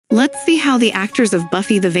Let's see how the actors of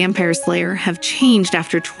Buffy the Vampire Slayer have changed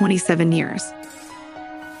after 27 years.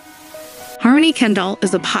 Harmony Kendall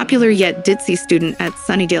is a popular yet ditzy student at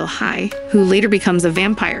Sunnydale High who later becomes a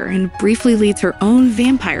vampire and briefly leads her own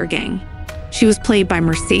vampire gang. She was played by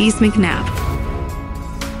Mercedes McNab.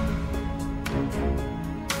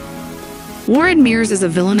 Warren Mears is a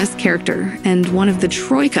villainous character and one of the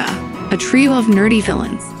Troika, a trio of nerdy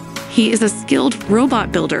villains. He is a skilled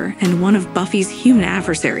robot builder and one of Buffy's human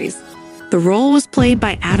adversaries. The role was played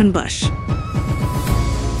by Busch.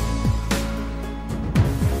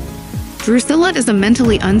 Drusilla is a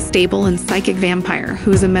mentally unstable and psychic vampire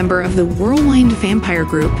who is a member of the Whirlwind Vampire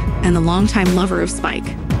Group and the longtime lover of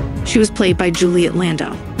Spike. She was played by Juliet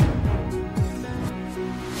Landau.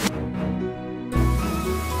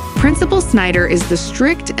 Principal Snyder is the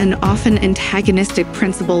strict and often antagonistic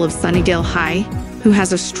principal of Sunnydale High, who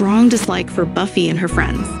has a strong dislike for Buffy and her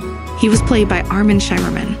friends. He was played by Armin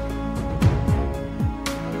Shimerman.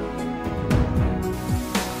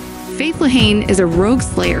 Faith Lehane is a rogue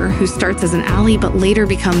slayer who starts as an ally but later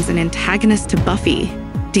becomes an antagonist to Buffy,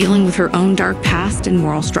 dealing with her own dark past and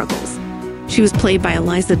moral struggles. She was played by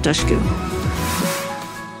Eliza Dushku.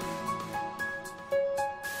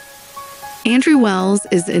 Andrew Wells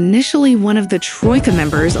is initially one of the Troika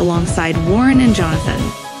members alongside Warren and Jonathan.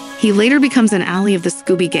 He later becomes an ally of the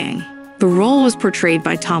Scooby Gang. The role was portrayed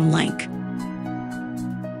by Lenk.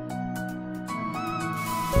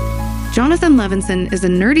 Jonathan Levinson is a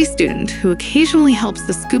nerdy student who occasionally helps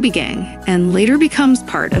the Scooby Gang and later becomes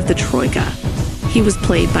part of the Troika. He was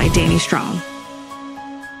played by Danny Strong.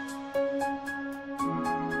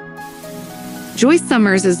 Joyce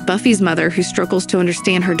Summers is Buffy's mother who struggles to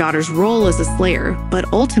understand her daughter's role as a slayer, but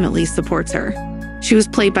ultimately supports her. She was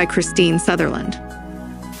played by Kristine Sutherland.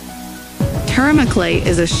 Tara Maclay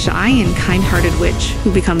is a shy and kind-hearted witch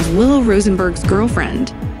who becomes Willow Rosenberg's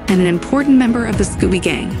girlfriend and an important member of the Scooby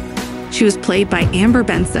Gang. She was played by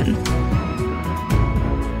Benson.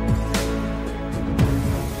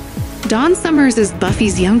 Dawn Summers is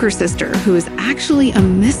Buffy's younger sister who is actually a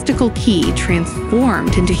mystical key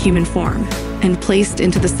transformed into human form and placed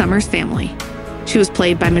into the Summers family. She was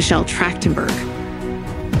played by Michelle Trachtenberg.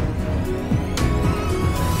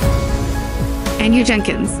 Anya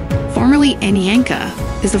Jenkins, formerly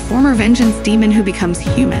Anyanka, is a former vengeance demon who becomes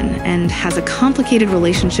human and has a complicated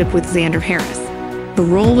relationship with Xander Harris. The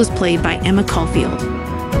role was played by Emma Caulfield.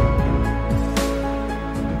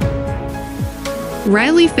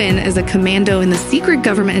 Riley Finn is a commando in the secret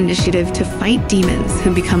government initiative to fight demons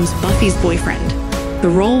who becomes Buffy's boyfriend. The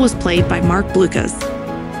role was played by Marc Blucas.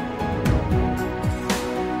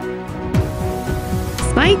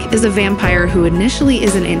 Spike is a vampire who initially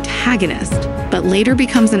is an antagonist, but later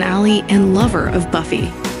becomes an ally and lover of Buffy.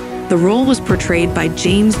 The role was portrayed by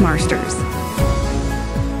James Marsters.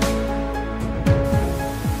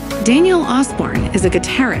 Daniel Osborne is a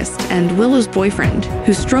guitarist and Willow's boyfriend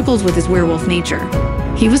who struggles with his werewolf nature.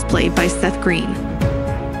 He was played by Seth Green.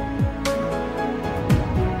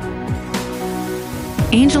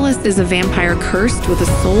 Angelus is a vampire cursed with a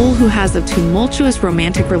soul who has a tumultuous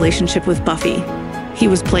romantic relationship with Buffy. He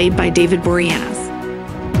was played by David Boreanaz.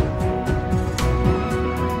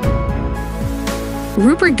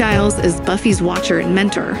 Rupert Giles is Buffy's watcher and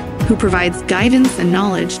mentor, who provides guidance and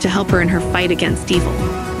knowledge to help her in her fight against evil.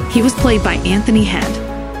 He was played by Anthony Head.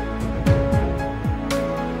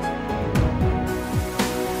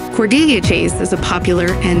 Cordelia Chase is a popular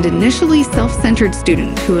and initially self-centered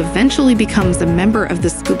student who eventually becomes a member of the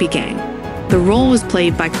Scooby Gang. The role was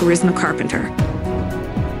played by Charisma Carpenter.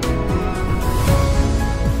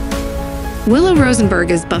 Willow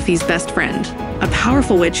Rosenberg is Buffy's best friend, a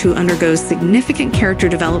powerful witch who undergoes significant character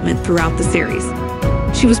development throughout the series.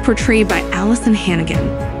 She was portrayed by Allison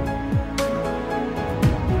Hannigan.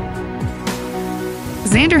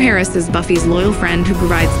 Xander Harris is Buffy's loyal friend who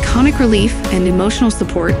provides comic relief and emotional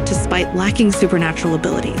support despite lacking supernatural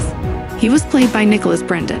abilities. He was played by Nicholas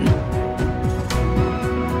Brendan.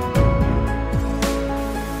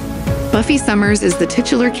 Buffy Summers is the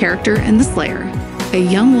titular character and the Slayer, a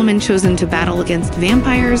young woman chosen to battle against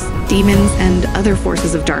vampires, demons, and other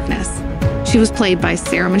forces of darkness. She was played by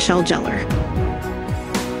Sarah Michelle Gellar.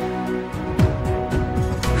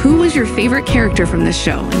 Who was your favorite character from this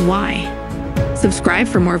show and why? Subscribe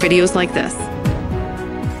for more videos like this.